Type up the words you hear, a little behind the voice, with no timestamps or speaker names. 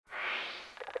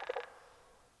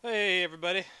Hey,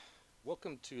 everybody.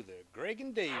 Welcome to the Greg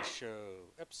and Dave Show,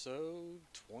 episode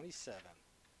 27.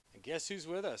 And guess who's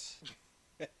with us?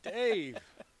 Dave.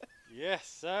 Yes,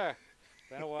 sir.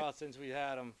 Been a while since we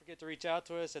had him. Forget to reach out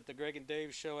to us at the Greg and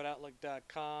Dave Show at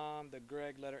Outlook.com, the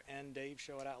Greg letter N Dave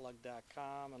Show at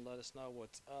Outlook.com, and let us know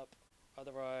what's up.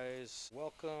 Otherwise,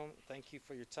 welcome. Thank you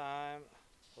for your time.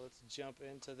 Let's jump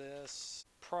into this.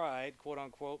 Pride, quote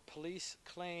unquote, police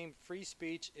claim free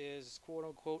speech is, quote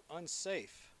unquote,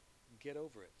 unsafe. Get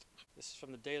over it. This is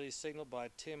from the Daily Signal by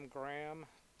Tim Graham,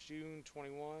 June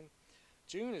 21.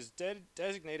 June is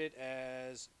designated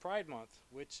as Pride Month,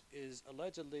 which is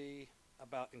allegedly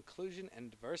about inclusion and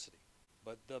diversity.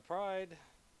 But the Pride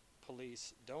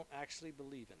police don't actually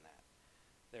believe in that.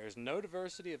 There is no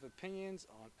diversity of opinions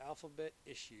on alphabet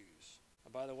issues.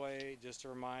 By the way, just a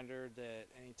reminder that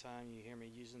anytime you hear me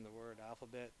using the word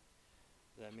alphabet,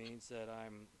 that means that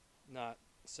I'm not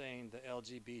saying the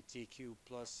LGBTQ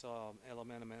plus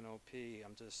LMNOP.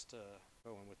 I'm just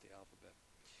going with the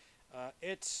alphabet.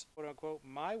 It's quote unquote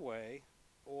my way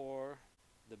or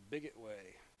the bigot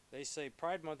way. They say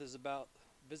Pride Month is about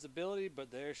visibility,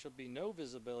 but there shall be no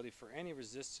visibility for any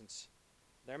resistance.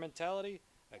 Their mentality: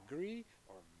 agree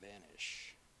or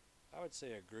vanish. I would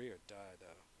say agree or die,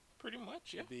 though. Pretty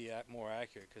much, yeah. To be more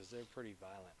accurate, because they're pretty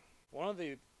violent. One of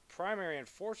the primary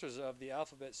enforcers of the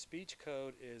alphabet speech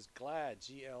code is GLAAD,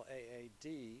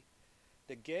 G-L-A-A-D,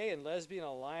 the Gay and Lesbian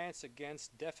Alliance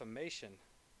Against Defamation,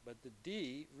 but the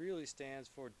D really stands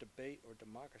for debate or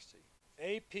democracy.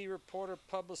 AP reporter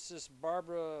publicist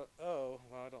Barbara O,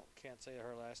 well, can't say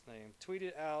her last name,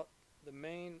 tweeted out the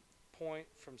main point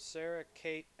from Sarah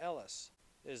Kate Ellis,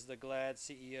 is the GLAAD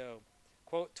CEO.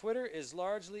 Quote, Twitter is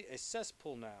largely a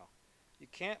cesspool now. You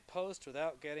can't post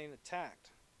without getting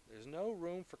attacked. There's no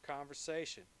room for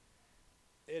conversation.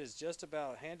 It is just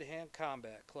about hand-to-hand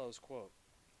combat, close quote.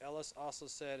 Ellis also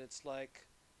said it's like,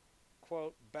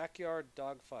 quote, backyard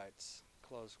dogfights,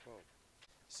 close quote.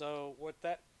 So what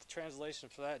that translation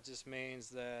for that just means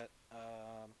that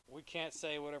we can't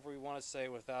say whatever we want to say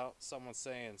without someone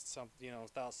saying something,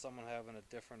 without someone having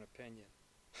a different opinion.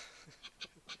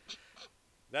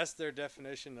 That's their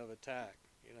definition of attack.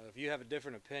 If you have a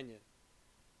different opinion,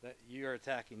 that you're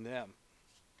attacking them.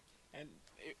 And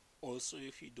also,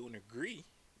 if you don't agree,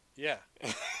 Yeah,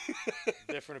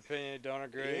 different opinion, don't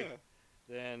agree, yeah,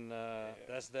 then yeah,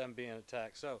 that's them being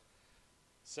attacked. So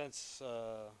since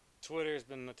Twitter's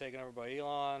been taken over by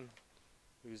Elon,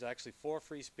 who's actually for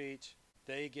free speech,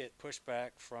 they get pushback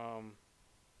from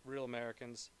real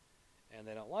Americans, and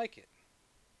they don't like it.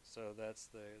 So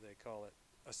they call it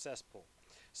a cesspool.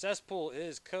 Cesspool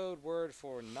is code word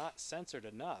for not censored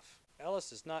enough.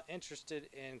 Ellis is not interested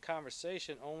in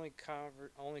conversation, only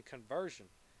conversion.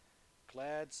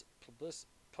 GLAAD's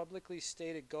publicly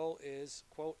stated goal is,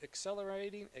 quote,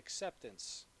 accelerating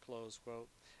acceptance, close quote,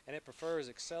 and it prefers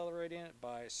accelerating it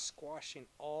by squashing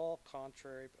all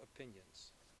contrary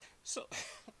opinions. So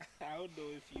I don't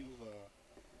know if you've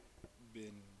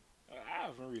been. I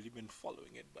haven't really been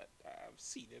following it, but I've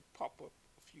seen it pop up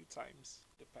a few times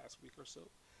the past week or so,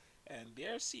 and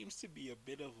there seems to be a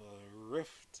bit of a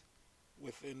rift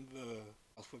within the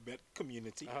alphabet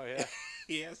community. Oh, yeah?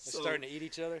 Yeah, They're so starting to eat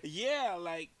each other? yeah,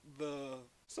 like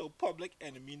public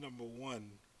enemy number one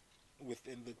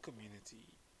within the community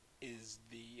is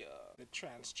the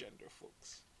transgender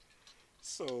folks.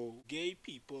 So gay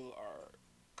people are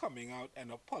coming out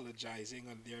and apologizing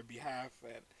on their behalf,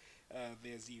 and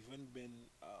there's even been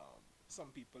some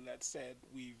people that said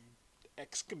we've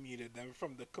excommunicated them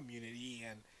from the community,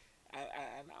 and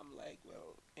I'm like,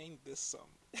 well, ain't this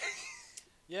some?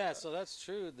 Yeah, so that's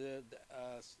true.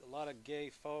 A lot of gay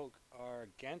folk are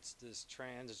against this Yeah,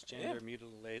 transgender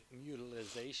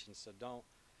mutilization. So don't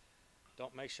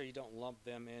make sure you don't lump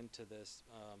them into this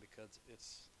because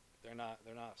they're not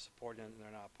supporting it and they're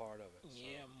not part of it. So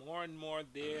yeah, more and more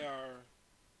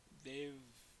they've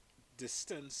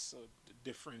distanced or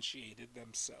differentiated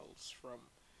themselves from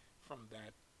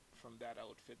that from that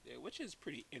outfit there, which is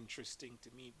pretty interesting to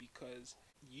me because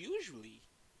usually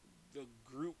the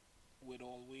group would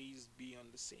always be on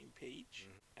the same page,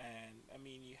 and I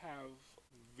mean you have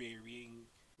varying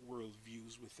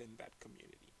worldviews within that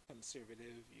community.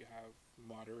 Conservative, you have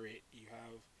moderate, you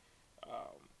have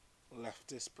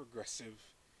leftist, progressive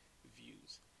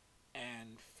views,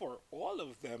 and for all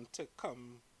of them to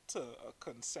come to a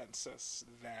consensus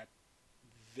that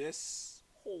this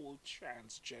whole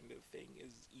transgender thing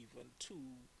is even too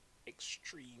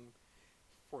extreme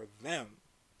for them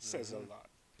says a mm-hmm. lot.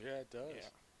 Yeah, it Yeah.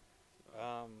 does.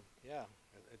 Yeah,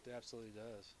 it absolutely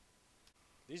does.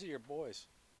 These are your boys.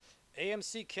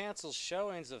 AMC cancels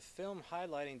showings of film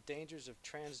highlighting dangers of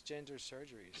transgender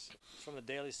surgeries. It's from the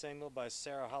Daily Signal by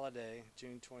Sarah Holliday,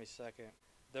 June 22nd.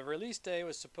 The release day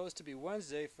was supposed to be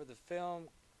Wednesday for the film,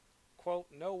 quote,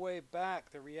 No Way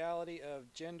Back, the reality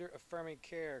of gender affirming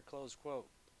care, close quote.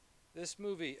 This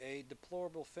movie, a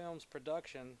Deplorable Films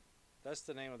production, that's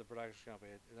the name of the production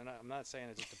company. I'm not saying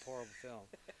it's a deplorable film.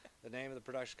 The name of the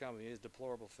production company is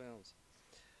Deplorable Films.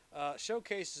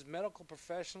 Showcases medical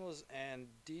professionals and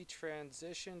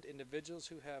detransitioned individuals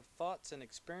who have thoughts and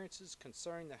experiences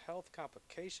concerning the health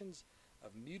complications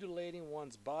of mutilating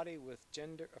one's body with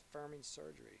gender affirming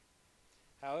surgery.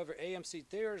 However, AMC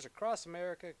theaters across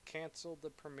America canceled the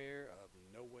premiere of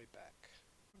No Way Back.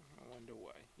 I wonder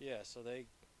why. Yeah, so they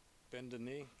bend the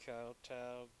knee,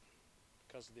 kowtow,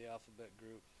 because of the alphabet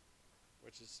group,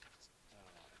 which is, I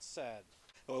don't know, it's sad.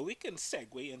 Well, we can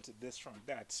segue into this from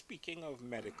that. Speaking of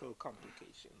medical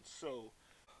complications, so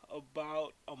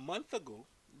about a month ago,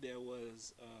 there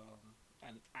was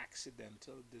an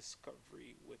accidental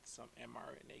discovery with some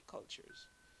mRNA cultures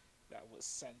that was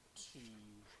sent to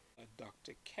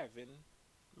Dr. Kevin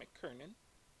McKernan,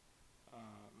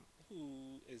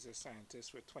 who is a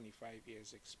scientist with 25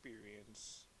 years'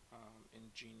 experience in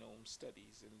genome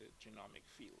studies in the genomic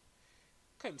field,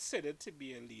 considered to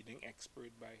be a leading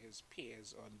expert by his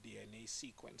peers on DNA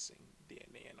sequencing,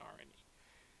 DNA and RNA.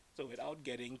 So, without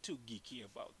getting too geeky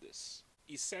about this,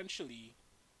 essentially,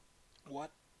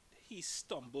 what he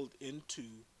stumbled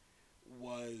into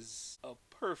was a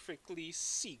perfectly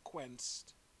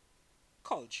sequenced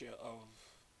culture of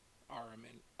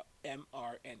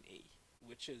mRNA,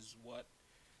 which is what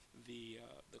the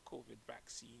COVID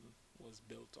vaccine was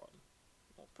built on,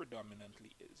 or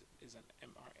predominantly is an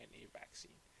mRNA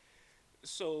vaccine.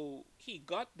 So he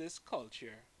got this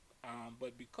culture,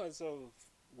 but because of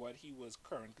what he was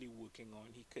currently working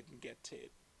on, he couldn't get to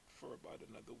it for about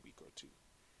another week or two.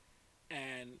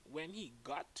 And when he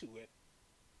got to it,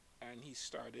 and he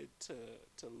started to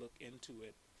look into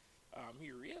it,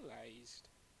 he realized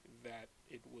that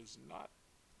it was not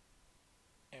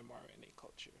mRNA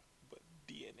culture, but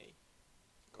DNA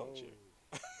culture.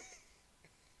 Oh.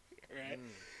 Right?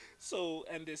 So,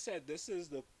 and they said this is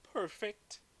the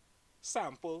perfect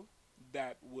sample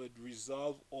that would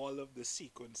resolve all of the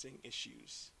sequencing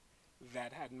issues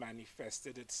that had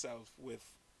manifested itself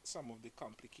with some of the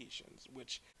complications,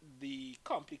 which the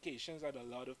complications that a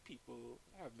lot of people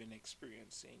have been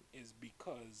experiencing is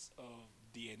because of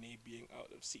DNA being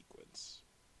out of sequence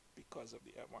because of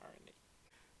the mRNA.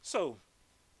 So,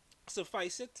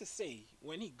 suffice it to say,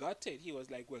 when he got it, he was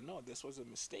like, well, no, this was a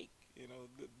mistake.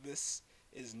 This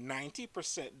is 90%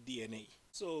 DNA.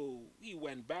 So he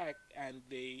went back and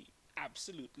they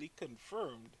absolutely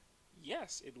confirmed,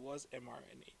 yes, it was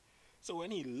mRNA. So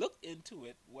when he looked into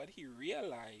it, what he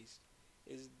realized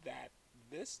is that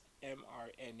this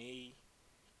mRNA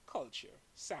culture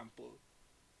sample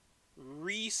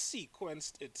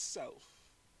resequenced itself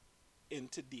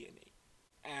into DNA.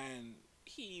 And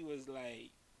he was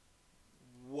like,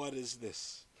 what is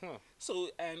this? Huh. So,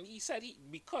 and he said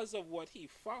because of what he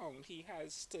found, he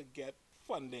has to get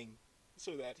funding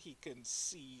so that he can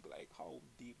see like how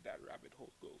deep that rabbit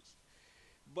hole goes.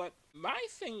 But my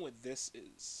thing with this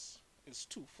is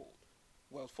twofold.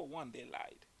 Well, for one, they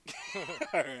lied.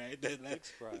 All right,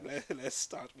 let's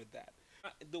start with that.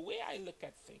 The way I look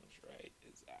at things, right,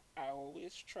 is I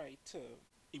always try to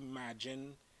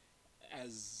imagine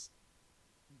as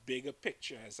big a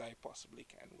picture as I possibly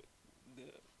can with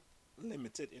the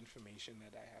limited information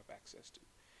that I have access to.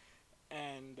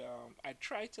 And I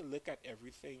try to look at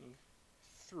everything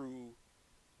through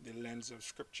the lens of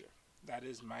scripture. That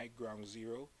is my ground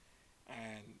zero.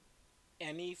 And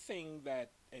any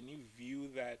view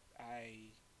that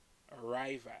I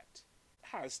arrive at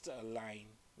has to align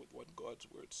with what God's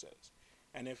word says.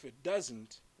 And if it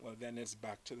doesn't, well, then it's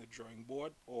back to the drawing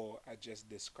board, or I just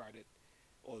discard it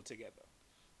altogether.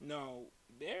 Now,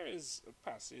 there is a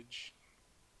passage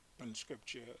in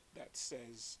scripture that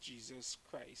says Jesus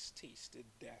Christ tasted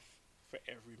death for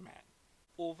every man.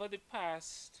 Over the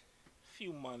past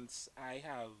few months, I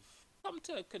have come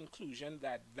to a conclusion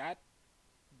that that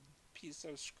piece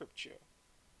of scripture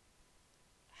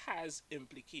has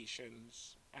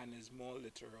implications and is more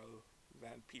literal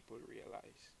than people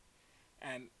realize.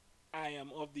 And I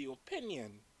am of the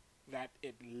opinion that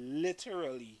it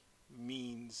literally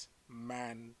means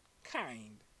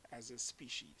mankind as a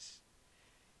species.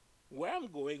 Where I'm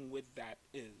going with that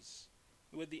is,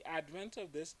 with the advent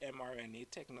of this mRNA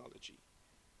technology,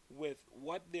 with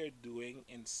what they're doing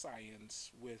in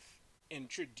science, with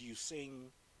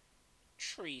introducing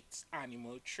traits,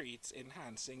 animal traits,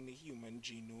 enhancing the human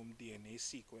genome DNA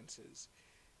sequences,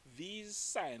 these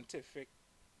scientific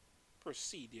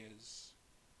procedures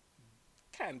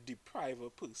can deprive a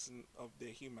person of their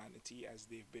humanity as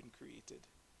they've been created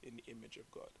in the image of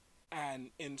God.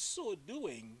 And in so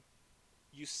doing,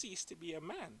 you cease to be a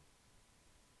man.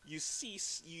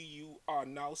 You are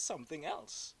now something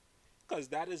else, because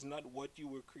that is not what you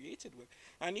were created with.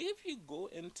 And if you go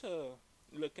into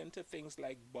look into things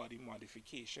like body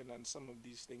modification and some of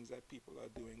these things that people are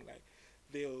doing, like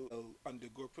they'll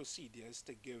undergo procedures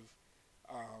to give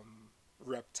um,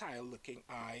 reptile looking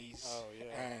eyes. Oh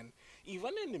yeah. And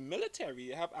even in the military,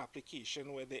 you have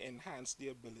application where they enhance the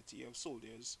ability of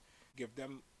soldiers, give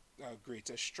them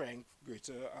greater strength,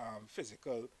 greater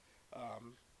physical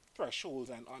um, thresholds,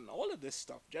 and on all of this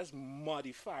stuff, just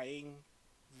modifying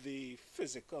the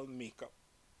physical makeup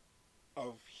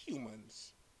of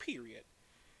humans, period.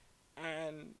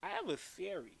 And I have a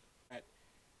theory that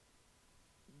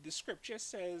the scripture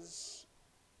says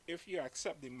if you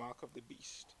accept the mark of the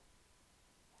beast,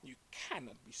 you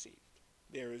cannot be saved.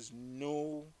 There is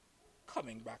no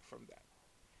coming back from that.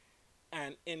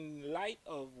 And in light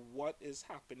of what is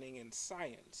happening in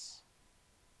science,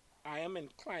 I am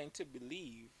inclined to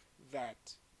believe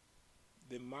that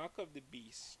the mark of the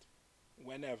beast,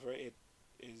 whenever it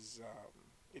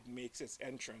makes its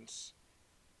entrance,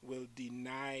 will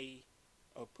deny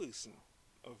a person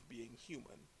of being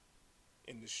human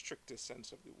in the strictest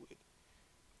sense of the word.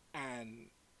 And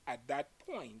at that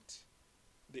point,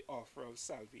 the offer of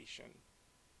salvation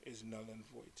is null and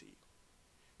void to you.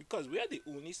 Because we are the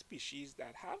only species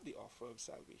that have the offer of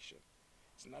salvation.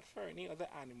 It's not for any other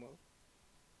animal.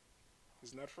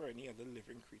 It's not for any other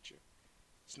living creature.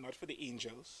 It's not for the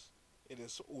angels. It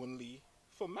is only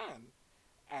for man,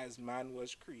 as man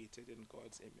was created in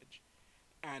God's image.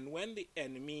 And when the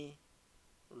enemy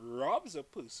robs a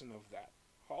person of that,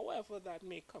 however that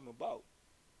may come about,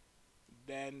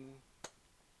 then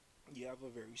you have a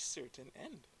very certain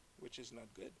end, which is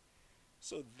not good.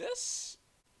 So this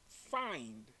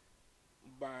find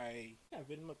by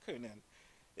Evan McKernan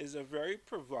is a very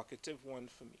provocative one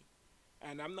for me.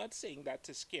 And I'm not saying that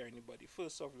to scare anybody.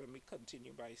 First off, let me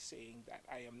continue by saying that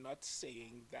I am not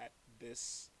saying that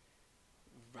this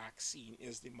vaccine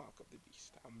is the mark of the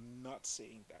beast. I'm not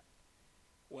saying that.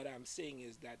 What I'm saying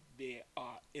is that there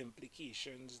are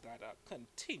implications that are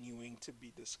continuing to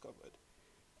be discovered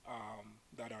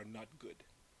that are not good.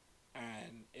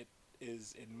 And it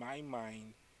is, in my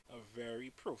mind, a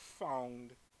very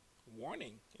profound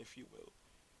warning, if you will,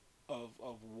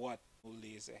 of what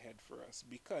lays ahead for us.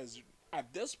 Because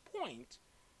at this point,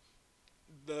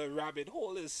 the rabbit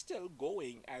hole is still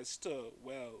going as to,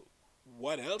 well,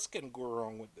 what else can go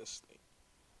wrong with this thing?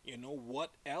 You know,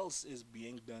 what else is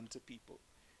being done to people?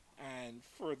 And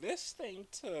for this thing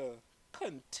to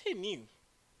continue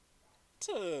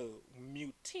to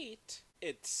mutate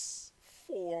its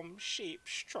form, shape,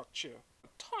 structure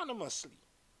autonomously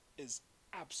is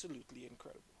absolutely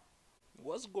incredible.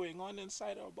 What's going on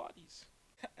inside our bodies?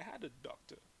 I had a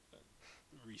doctor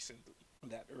recently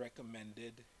that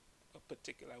recommended a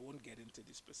particular, I won't get into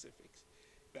the specifics,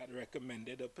 that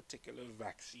recommended a particular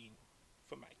vaccine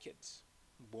for my kids,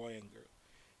 boy and girl.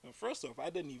 And first off, I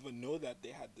didn't even know that they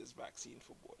had this vaccine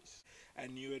for boys. I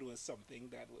knew it was something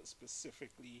that was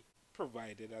specifically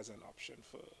provided as an option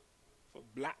for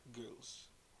black girls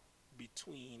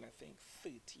between, I think,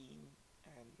 13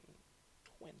 and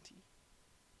 20,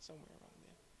 somewhere around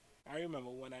there. I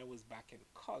remember when I was back in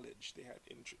college, they had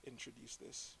introduced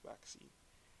this vaccine.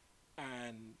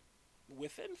 And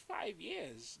within 5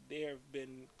 years, there have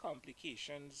been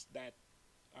complications that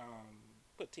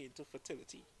pertain to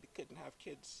fertility. They couldn't have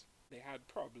kids. They had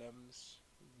problems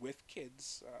with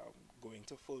kids going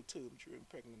to full term during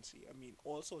pregnancy. I mean,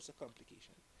 all sorts of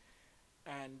complications.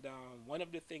 And one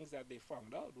of the things that they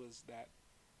found out was that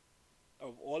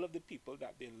of all of the people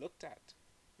that they looked at,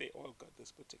 they all got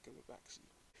this particular vaccine.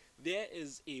 There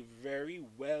is a very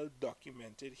well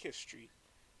documented history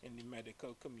in the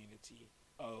medical community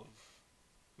of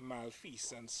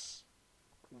malfeasance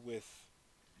with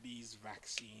these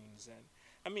vaccines. And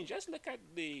I mean, just look at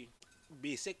the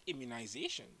basic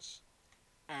immunizations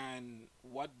and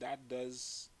what that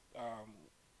does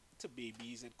to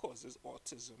babies. It causes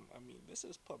autism. I mean, this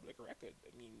is public record.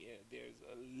 I mean, yeah, there's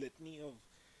a litany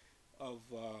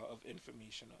of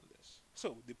information on this.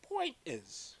 So the point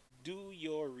is, do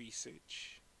your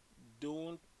research.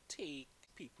 Don't take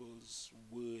people's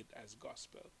word as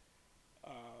gospel.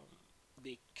 Um,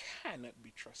 they cannot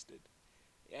be trusted,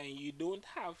 and you don't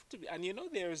have to be. And you know,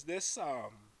 there's this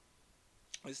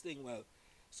thing. Well,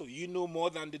 so you know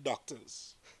more than the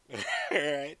doctors,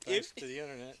 right? Thanks to the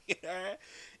internet.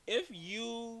 If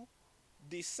you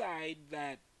decide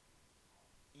that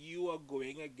you are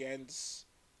going against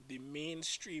the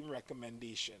mainstream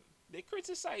recommendation. They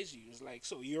criticize you. It's like,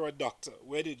 so you're a doctor.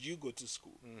 Where did you go to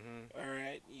school? Mm-hmm. All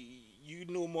right, you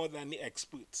know more than the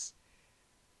experts.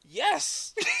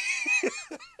 Yes,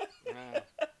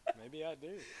 Maybe I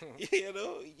do.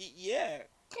 yeah,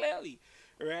 clearly,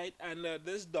 right? And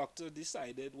this doctor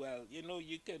decided, well,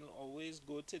 you can always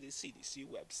go to the CDC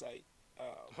website,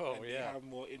 Oh and they yeah. have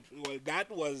more info. Well,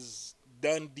 that was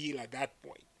done deal at that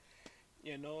point,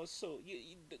 So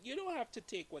you don't have to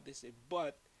take what they say,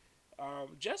 but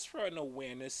just for an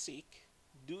awareness sake,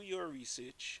 do your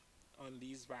research on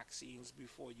these vaccines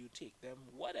before you take them,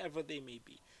 whatever they may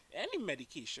be, any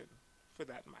medication for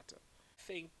that matter. I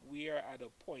think we are at a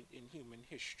point in human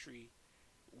history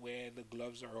where the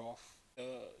gloves are off.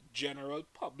 The general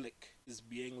public is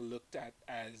being looked at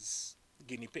as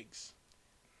guinea pigs.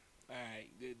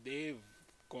 They've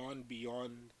gone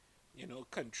beyond,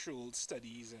 controlled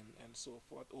studies and so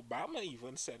forth. Obama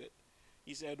even said it.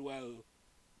 He said, well,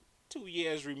 2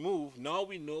 years removed, now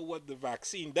we know what the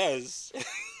vaccine does.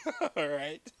 All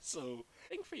right. So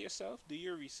think for yourself, do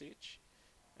your research,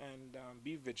 and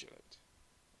be vigilant.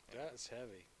 That's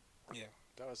heavy. Yeah.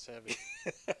 That was heavy.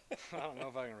 I don't know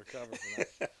if I can recover from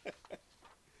that.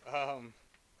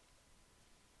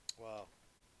 Wow.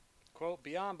 Quote,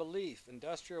 beyond belief,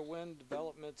 industrial wind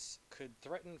developments could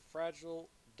threaten fragile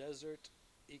desert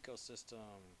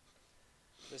ecosystem.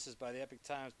 This is by the Epic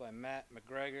Times by Matt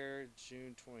McGregor,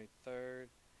 June 23rd.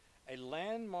 A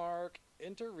landmark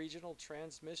interregional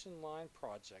transmission line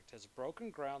project has broken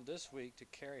ground this week to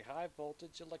carry high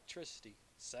voltage electricity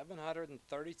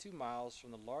 732 miles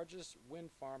from the largest wind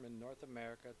farm in North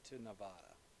America to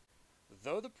Nevada.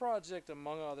 Though the project,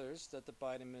 among others, that the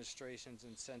Biden administration's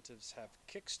incentives have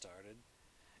kickstarted,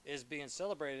 is being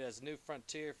celebrated as a new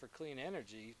frontier for clean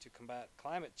energy to combat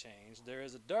climate change, there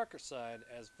is a darker side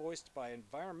as voiced by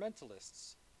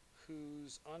environmentalists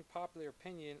whose unpopular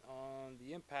opinion on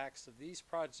the impacts of these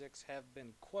projects have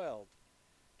been quelled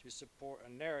to support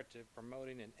a narrative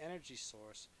promoting an energy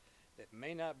source that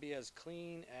may not be as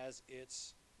clean as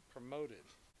it's promoted.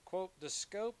 Quote, the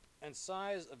scope and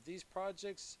size of these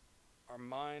projects are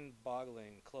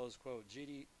mind-boggling, close quote.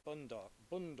 G.D.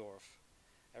 Bundorf,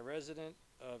 a resident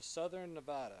of southern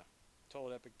Nevada,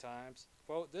 told Epic Times,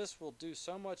 quote, this will do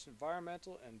so much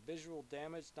environmental and visual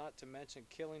damage, not to mention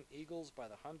killing eagles by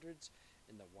the hundreds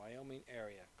in the Wyoming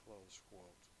area, close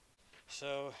quote.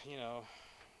 So,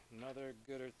 another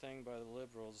gooder thing by the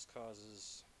liberals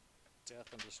causes death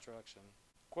and destruction.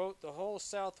 Quote, the whole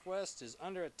Southwest is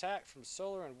under attack from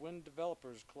solar and wind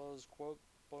developers, close quote,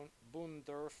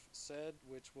 Bundorf said,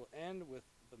 which will end with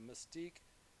the mystique,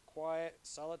 quiet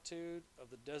solitude of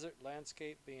the desert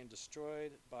landscape being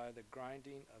destroyed by the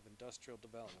grinding of industrial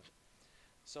development.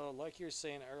 So, like you were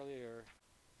saying earlier,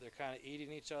 they're kind of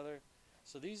eating each other.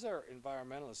 So these are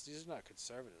environmentalists. These are not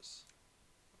conservatives.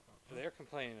 They're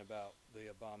complaining about the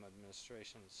Obama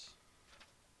administration's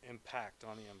impact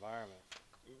on the environment.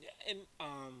 And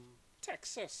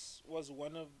Texas was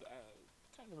one of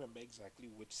I can't remember exactly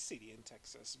which city in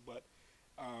Texas, but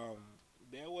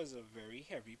there was a very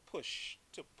heavy push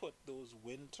to put those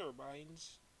wind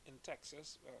turbines in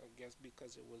Texas. I guess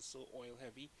because it was so oil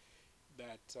heavy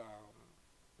that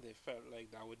they felt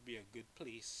like that would be a good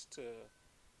place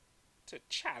to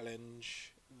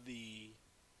challenge the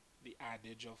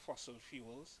adage of fossil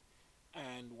fuels.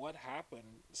 And what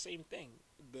happened? Same thing.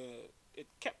 It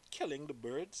kept killing the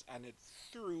birds, and it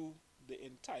threw the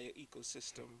entire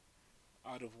ecosystem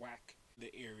out of whack.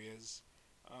 The areas,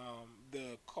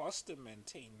 the cost to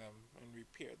maintain them and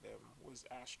repair them was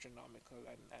astronomical,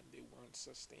 and they weren't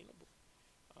sustainable.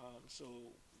 So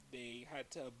they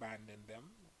had to abandon them,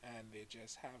 and they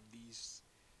just have these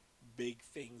big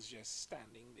things just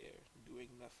standing there doing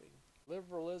nothing.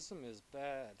 Liberalism is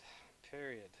bad.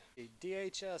 Period. The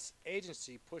DHS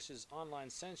agency pushes online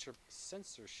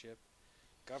censorship.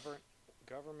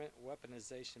 Government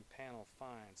weaponization panel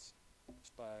finds. It's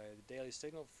by the Daily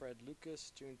Signal. Fred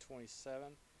Lucas, June 27.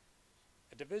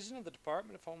 A division of the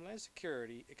Department of Homeland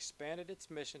Security expanded its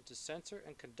mission to censor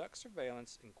and conduct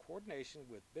surveillance in coordination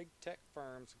with big tech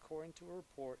firms, according to a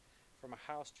report from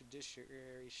a House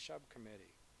Judiciary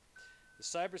Subcommittee. The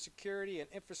Cybersecurity and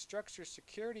Infrastructure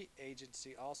Security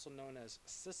Agency, also known as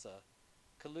CISA,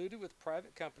 colluded with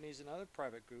private companies and other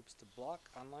private groups to block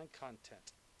online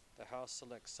content, the House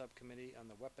Select Subcommittee on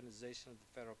the Weaponization of the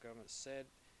Federal Government said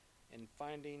in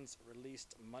findings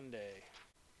released Monday.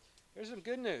 Here's some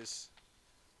good news,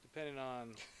 depending on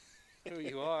who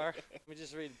you are. Let me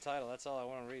just read the title. That's all I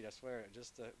want to read, I swear.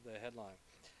 Just the headline.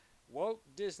 Walt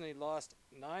Disney lost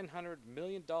 $900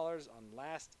 million on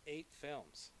last 8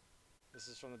 films. This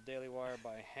is from the Daily Wire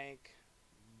by Hank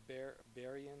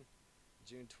Berrien,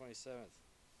 June 27th.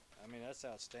 I mean, that's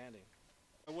outstanding.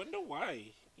 I wonder why,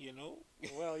 you know?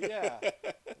 Well, yeah,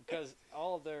 because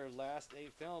all of their last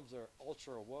 8 films are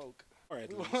ultra woke. Or at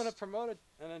We want to least. promote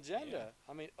an Yeah. agenda.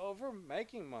 I mean, over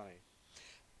making money.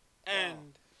 Wow.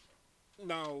 And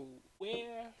now,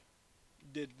 where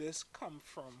did this come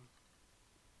from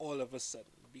all of a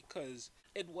sudden? Because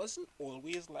it wasn't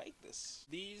always like this.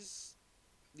 These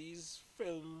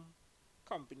film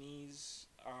companies,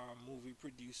 movie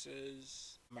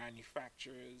producers,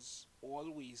 manufacturers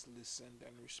always listened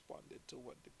and responded to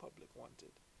what the public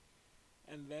wanted.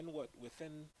 And then what?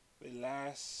 Within the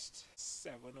last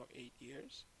 7 or 8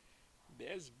 years,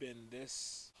 there's been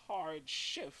this hard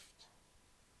shift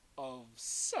of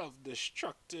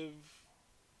self-destructive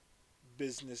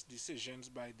business decisions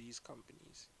by these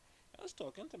companies. I was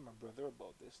talking to my brother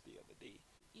about this the other day.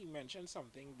 He mentioned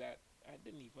something that I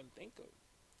didn't even think of.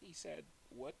 He said,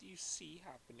 what you see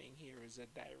happening here is a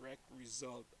direct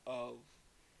result of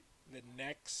the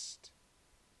next,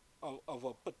 of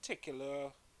a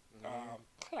particular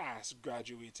class,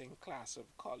 graduating class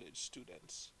of college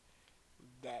students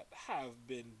that have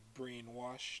been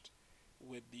brainwashed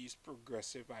with these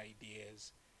progressive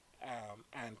ideas,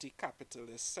 anti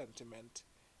capitalist sentiment,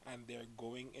 and they're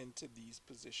going into these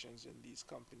positions in these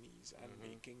companies and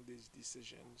making these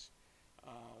decisions,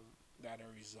 that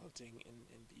are resulting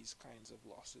in these kinds of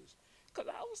losses. Because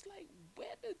I was like,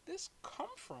 where did this come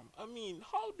from? I mean,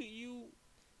 how do you.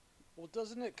 Well,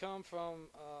 doesn't it come from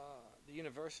the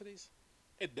universities?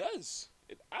 It does.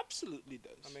 It absolutely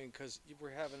I does. mean, because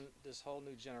we're having this whole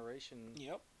new generation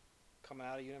Yep. coming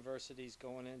out of universities,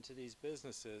 going into these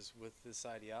businesses with this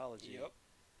ideology, Yep.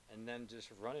 and then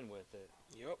just running with it.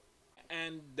 Yep.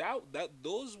 And that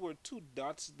those were two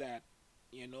dots that,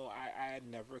 I had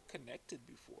never connected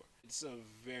before. It's a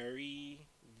very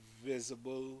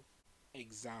visible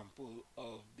example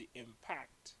of the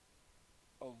impact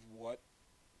of what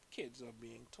kids are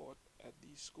being taught at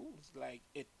these schools. Like,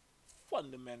 it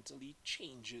fundamentally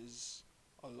changes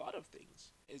a lot of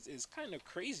things. It's kind of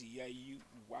crazy. Yeah,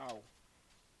 wow.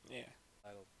 Yeah.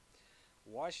 Titled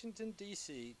Washington,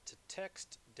 D.C. to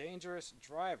text dangerous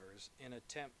drivers in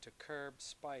attempt to curb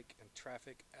spike in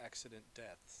traffic accident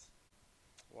deaths.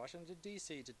 Washington,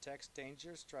 D.C. to text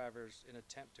dangerous drivers in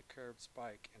attempt to curb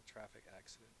spike in traffic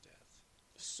accident deaths.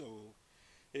 So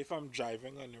if I'm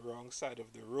driving on the wrong side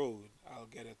of the road, I'll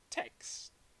get a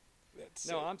text that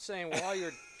No, says, I'm saying while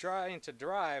you're trying to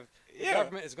drive, the yeah,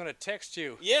 government is going to text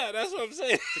you yeah, that's what I'm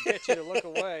saying. to get you to look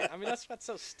away. I mean, that's what's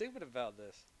so stupid about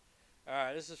this. All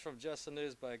right, this is from Just the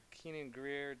News by Keenan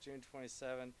Greer, June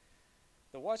 27.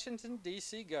 The Washington,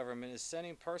 D.C. government is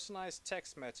sending personalized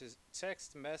text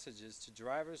messages to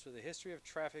drivers with a history of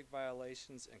traffic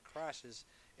violations and crashes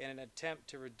in an attempt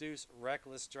to reduce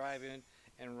reckless driving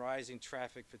and rising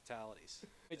traffic fatalities.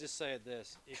 Let me just say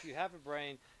this. If you have a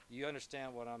brain, you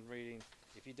understand what I'm reading.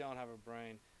 If you don't have a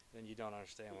brain, then you don't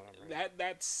understand what I'm reading.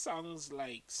 That sounds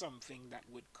like something that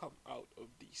would come out of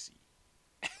DC.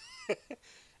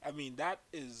 I mean, that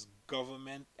is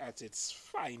government at its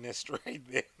finest right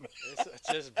there. It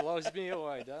just blows me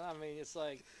away. I mean, it's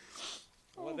like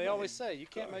what Oh they my always say. You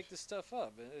can't gosh. make this stuff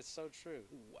up. It's so true.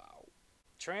 Wow.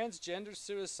 Transgender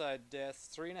suicide deaths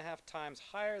 3.5 times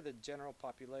higher than general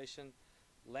population.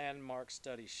 Landmark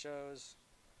study shows.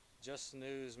 Just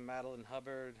News, Madeline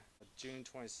Hubbard, June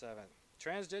 27th.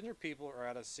 Transgender people are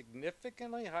at a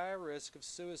significantly higher risk of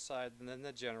suicide than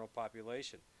the general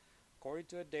population, according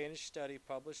to a Danish study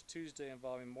published Tuesday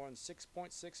involving more than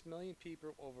 6.6 million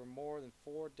people over more than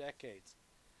 4 decades.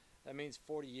 That means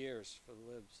 40 years for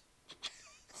the libs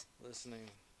listening.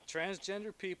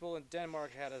 Transgender people in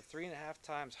Denmark had a 3.5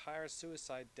 times higher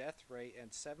suicide death rate and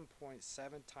 7.7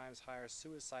 times higher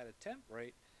suicide attempt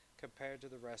rate compared to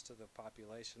the rest of the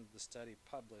population, the study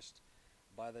published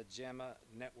by the Gemma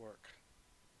Network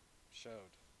showed.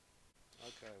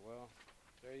 Okay, well,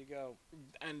 there you go.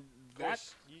 And Of that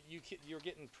course, you're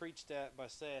getting preached at by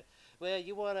saying, well,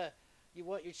 you want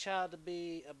your child to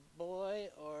be a boy,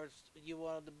 or you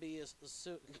want him to be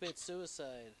commit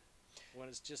suicide, when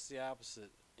it's just the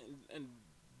opposite. and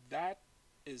that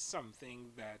is something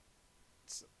that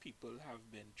people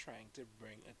have been trying to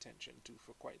bring attention to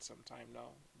for quite some time now.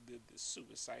 The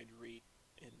suicide rate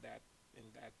in that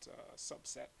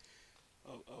subset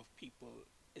of people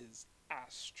is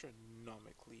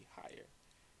astronomically higher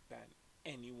than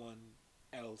anyone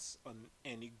else on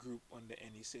any group under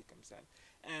any circumstance.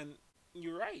 And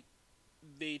you're right.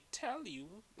 They tell you,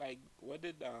 like, what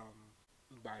did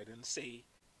Biden say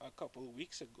a couple of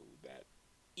weeks ago, that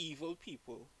evil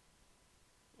people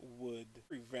would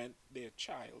prevent their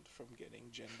child from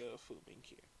getting gender affirming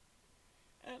care.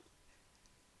 And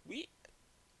we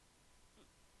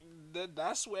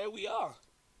that's where we are.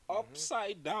 Hmm.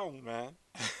 Upside down, man.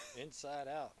 Inside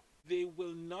out. They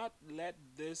will not let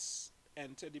this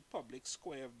enter the public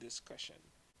square of discussion.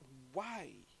 Why?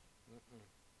 Mm-mm.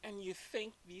 And you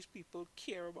think these people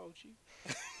care about you?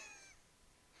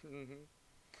 Hmm.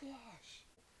 Gosh.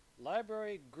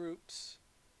 Library groups,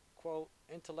 quote,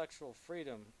 intellectual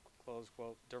freedom, close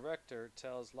quote, director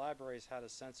tells libraries how to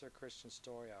censor Christian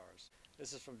story hours.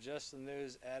 This is from Just the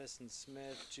News, Addison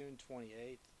Smith, June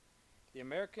 28th. The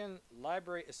American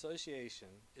Library Association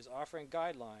is offering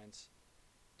guidelines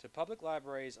to public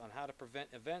libraries on how to prevent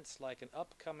events like an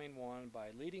upcoming one by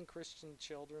leading Christian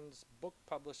children's book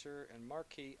publisher and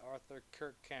marquee author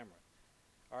Kirk Cameron,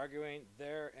 arguing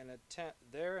they're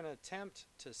an attempt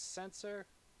to censor,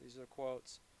 these are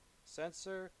quotes,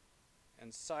 censor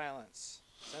and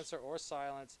censor or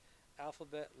silence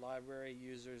alphabet library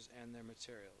users and their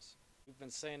materials. We've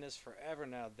been saying this forever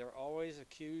now. They're always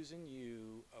accusing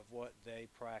you of what they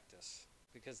practice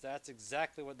because that's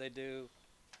exactly what they do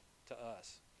to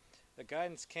us. The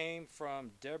guidance came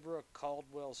from Deborah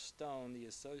Caldwell Stone, the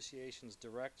association's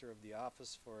director of the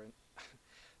Office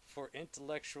for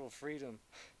Intellectual Freedom.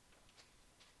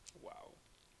 Wow.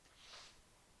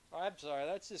 I'm sorry,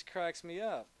 that just cracks me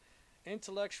up.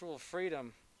 Intellectual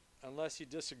freedom, unless you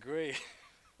disagree.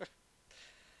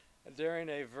 During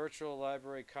a virtual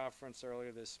library conference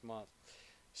earlier this month,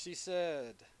 she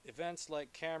said events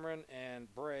like Cameron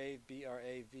and Brave,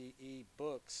 Brave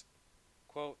books,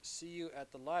 quote, see you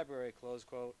at the library, close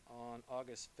quote, on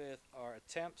August 5th are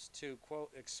attempts to, quote,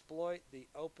 exploit the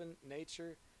open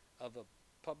nature of a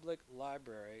public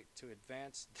library to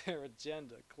advance their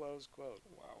agenda, close quote,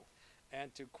 Wow.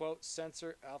 and to, quote,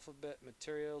 censor alphabet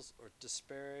materials or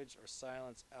disparage or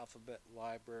silence alphabet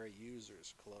library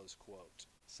users, close quote.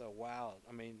 So, wow,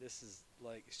 I mean, this is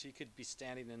like she could be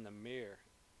standing in the mirror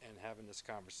and having this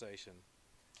conversation.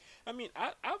 I mean,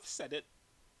 I've said it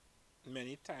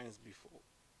many times before.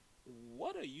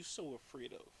 What are you so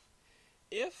afraid of?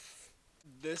 If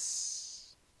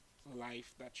this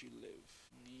life that you live,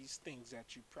 these things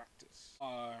that you practice,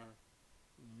 are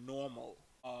normal,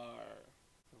 are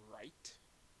right,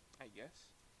 I guess.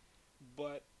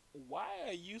 But why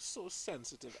are you so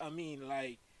sensitive? I mean,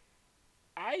 like,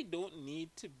 I don't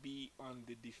need to be on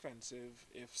the defensive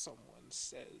if someone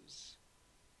says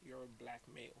you're a black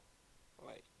male.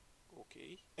 Like,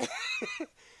 okay.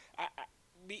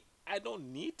 I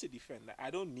don't need to defend that. I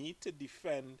don't need to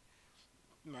defend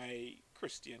my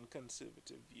Christian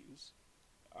conservative views,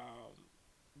 um,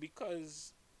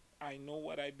 because I know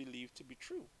what I believe to be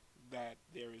true, that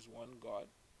there is one God,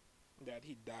 that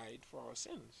He died for our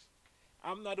sins.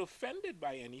 I'm not offended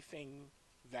by anything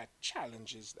that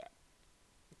challenges that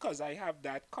because I have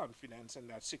that confidence and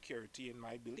that security in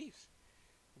my beliefs.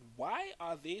 Why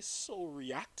are they so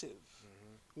reactive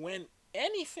Mm-hmm. when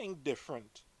anything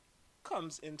different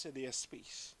comes into their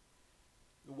space?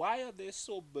 Why are they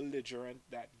so belligerent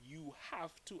that you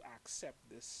have to accept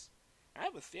this? I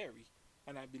have a theory,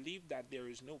 and I believe that there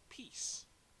is no peace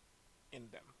in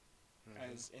them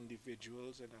Mm-hmm. as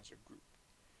individuals and as a group.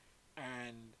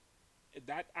 And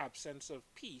that absence of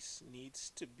peace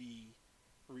needs to be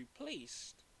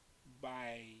replaced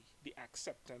by the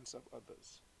acceptance of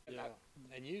others. And Yeah,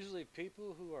 and usually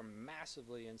people who are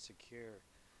massively insecure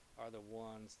are the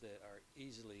ones that are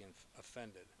easily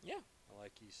offended. yeah,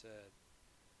 Like you said,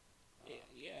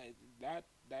 yeah,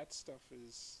 that stuff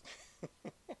is.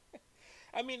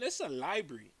 I mean, it's a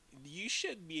library. You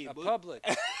should be a able. public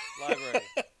library,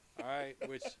 all right,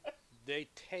 which they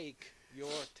take your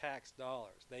tax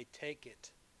dollars. They take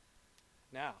it.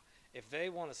 Now, if they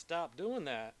want to stop doing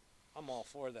that, I'm all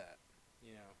for that,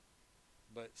 you know.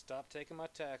 But stop taking my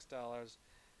tax dollars,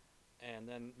 and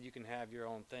then you can have your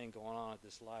own thing going on at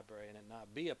this library, and it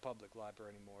not be a public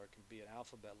library anymore. It can be an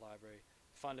alphabet library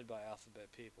funded by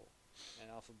alphabet people and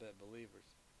alphabet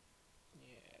believers.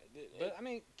 Yeah, But I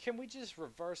mean, can we just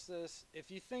reverse this?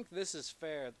 If you think this is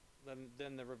fair,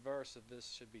 then the reverse of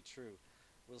this should be true.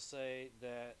 We'll say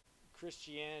that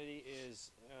Christianity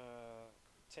is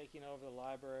taking over the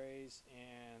libraries,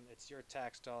 and it's your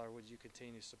tax dollar. Would you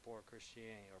continue to support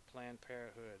Christianity or Planned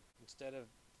Parenthood? Instead of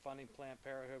funding Planned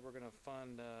Parenthood, we're going to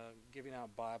fund giving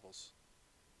out Bibles,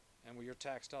 and where your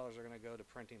tax dollars are going to go to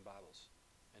printing Bibles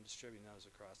and distributing those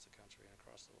across the country and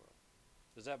across the world.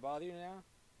 Does that bother you now?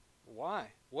 Why?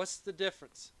 What's the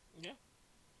difference? yeah,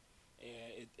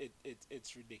 yeah.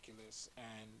 It's ridiculous,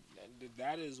 and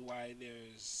that is why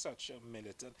there's such a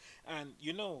militant. And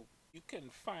you know, you can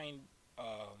find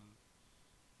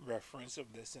reference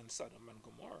of this in Sodom and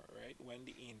Gomorrah, right? When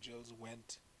the angels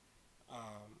went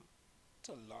um,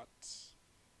 to Lot's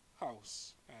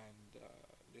house, and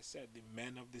they said the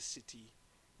men of the city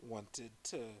wanted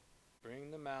to,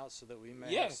 Bring them out so that we may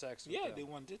yeah, have sex with yeah, them. they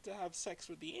wanted to have sex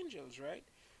with the angels, right?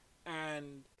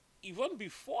 And even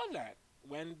before that,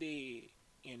 when they,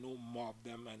 mobbed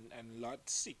them, and Lot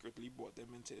secretly brought them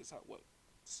into his house. Well,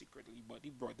 secretly, but he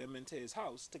brought them into his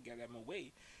house to get them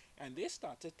away. And they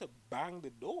started to bang the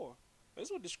door.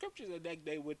 That's what the scriptures are like.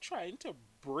 They were trying to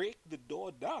break the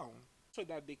door down so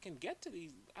that they can get to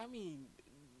these. I mean,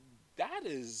 that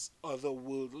is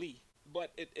otherworldly.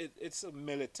 But it's a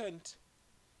militant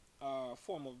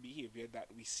form of behavior that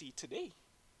we see today,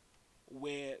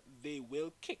 where they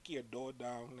will kick your door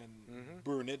down and Mm-hmm.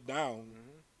 burn it down,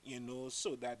 Mm-hmm.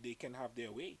 so that they can have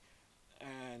their way.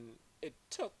 And it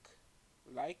took,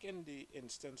 like in the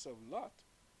instance of Lot,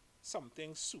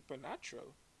 something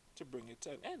supernatural to bring it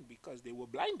to an end because they were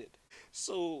blinded.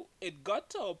 So it got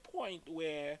to a point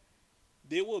where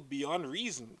they were beyond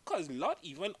reason because Lot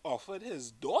even offered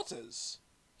his daughters.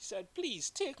 He said,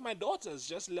 "Please take my daughters,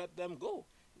 just let them go."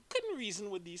 Couldn't reason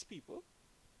with these people.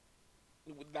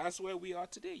 That's where we are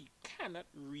today. You cannot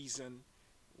reason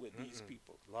with these Mm-mm.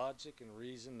 people. Logic and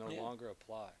reason no Yeah. longer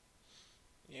apply.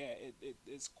 Yeah,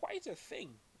 it's quite a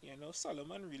thing.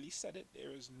 Solomon really said it.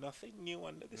 There is nothing new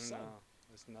under the sun. No,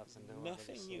 there's nothing new under the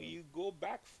Nothing new. sun. You go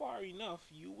back far enough,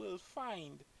 you will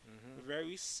find Mm-hmm.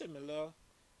 very similar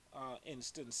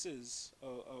instances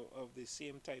of the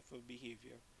same type of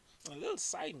behavior. A little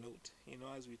side note,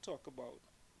 as we talk about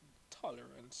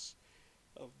tolerance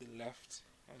of the left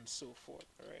and so forth,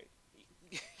 all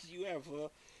right? You have,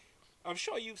 I'm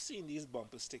sure you've seen these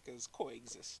bumper stickers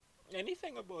coexist.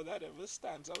 Anything about that ever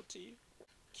stands out to you?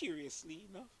 Curiously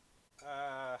enough.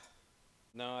 Uh,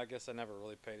 no, I guess I never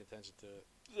really paid attention to it.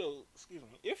 So, excuse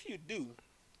me, if you do,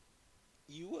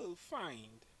 you will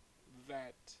find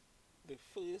that the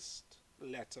first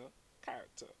letter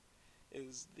character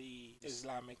is the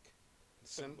Islamic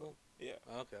symbol. Symbol?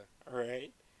 Yeah. Okay.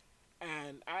 Right.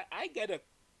 And I get a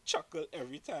chuckle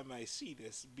every time I see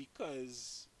this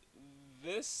because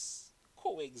this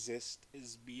coexist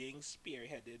is being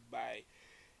spearheaded by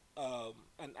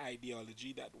an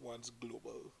ideology that wants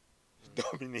global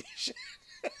domination,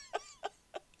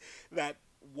 that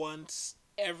wants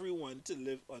everyone to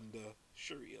live under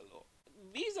Sharia law.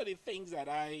 These are the things that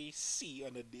I see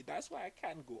on a day. That's why I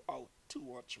can't go out too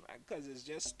much, man, because there's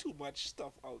just too much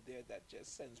stuff out there that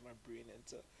just sends my brain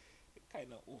into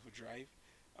kind of overdrive.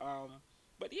 Um,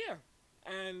 but yeah,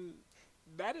 and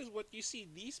that is what you see.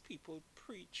 These people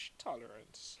preach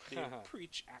tolerance, they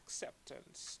preach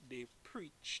acceptance, they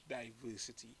preach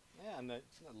diversity. Yeah, and the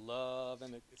love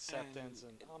and the acceptance,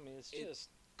 and And I mean, it's it just.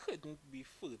 couldn't be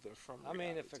further from I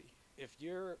mean, reality. if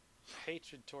your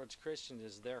hatred towards Christians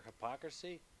is their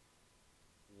hypocrisy,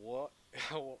 what?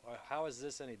 How is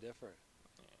this any different?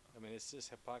 I mean, it's just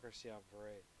hypocrisy on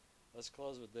parade. Let's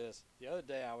close with this. The other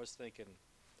day, I was thinking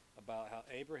about how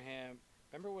Abraham.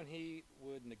 Remember when he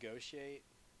would negotiate,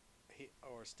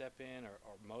 or step in, or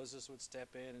Moses would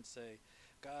step in and say,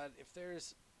 "God, if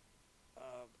there's,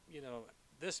 you know,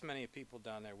 this many people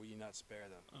down there, will you not spare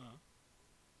them?" Uh-huh.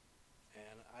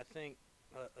 And I think,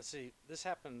 let's see, this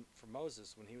happened for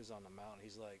Moses when he was on the mountain.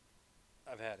 He's like,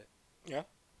 "I've had it." Yeah.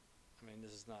 I mean,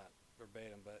 this is not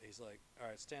verbatim, but he's like, "All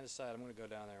right, stand aside. I'm going to go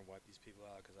down there and wipe these people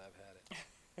out because I've had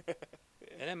it."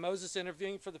 And then Moses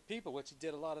intervened for the people, which he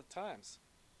did a lot of times.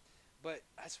 But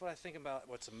that's what I think about.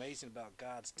 What's amazing about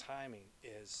God's timing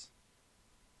is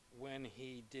when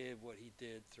he did what he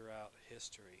did throughout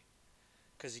history.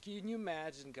 Because can you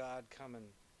imagine God coming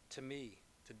to me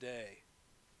today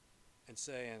and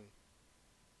saying,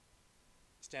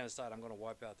 "Stand aside, I'm going to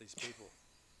wipe out these people."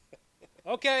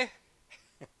 Okay.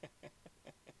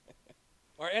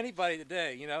 Or anybody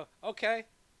today, okay.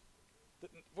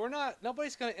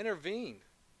 Nobody's going to intervene.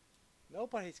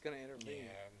 Nobody's going to intervene.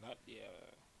 Yeah, not yeah.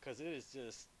 Because it is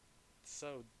just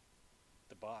so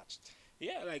debauched.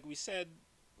 Yeah, like we said,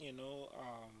 in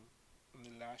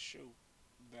the last show,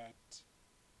 that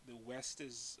the West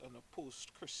is on a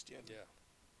post-Christian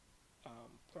Yeah.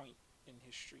 point in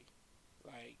history.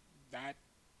 Like that,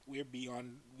 we're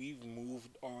beyond. We've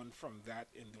moved on from that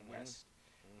in the West.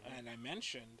 Mm-hmm. And I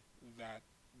mentioned that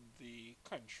the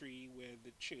country where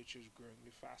the church is growing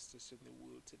the fastest in the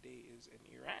world today is in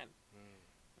Iran. Mm.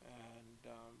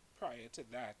 And prior to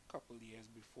that, a couple of years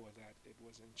before that, it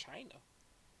was in China.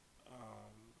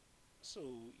 So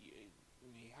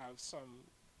we have some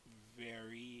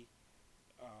very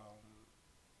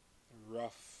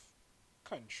rough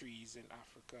countries in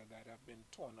Africa that have been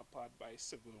torn apart by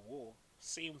civil war.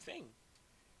 Same thing.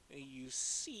 you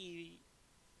see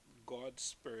God's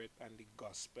Spirit and the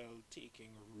gospel taking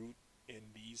root in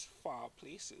these far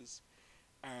places,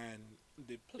 and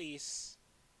the place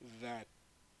that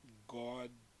God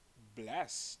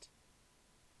blessed,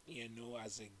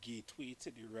 as a gateway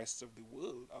to the rest of the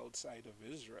world outside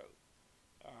of Israel,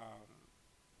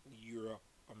 Europe,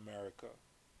 America,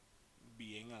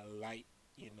 being a light,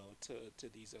 to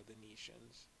these other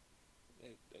nations,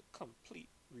 a complete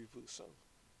reversal.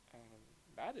 And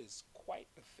that is quite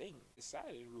a thing.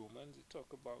 Beside in Romans, they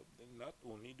talk about not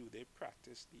only do they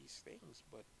practice these things,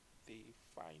 but they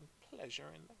find pleasure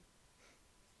in them.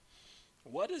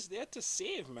 What is there to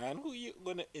save, man? Who you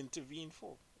gonna intervene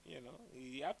for?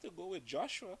 You have to go with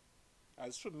Joshua.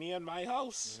 As for me and my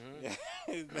house,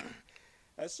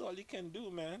 that's all you can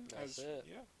do, man. That's it.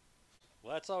 Yeah.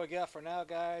 Well, that's all we got for now,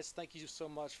 guys. Thank you so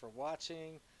much for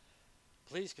watching.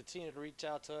 Please continue to reach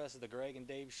out to us at the Greg and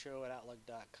Dave Show at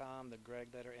Outlook.com. The Greg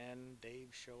letter N, Dave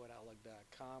Show at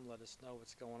Outlook.com. Let us know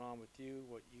what's going on with you,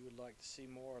 what you would like to see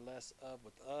more or less of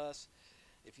with us.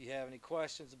 If you have any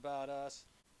questions about us,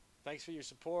 thanks for your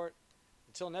support.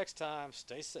 Until next time,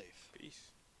 stay safe.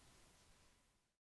 Peace.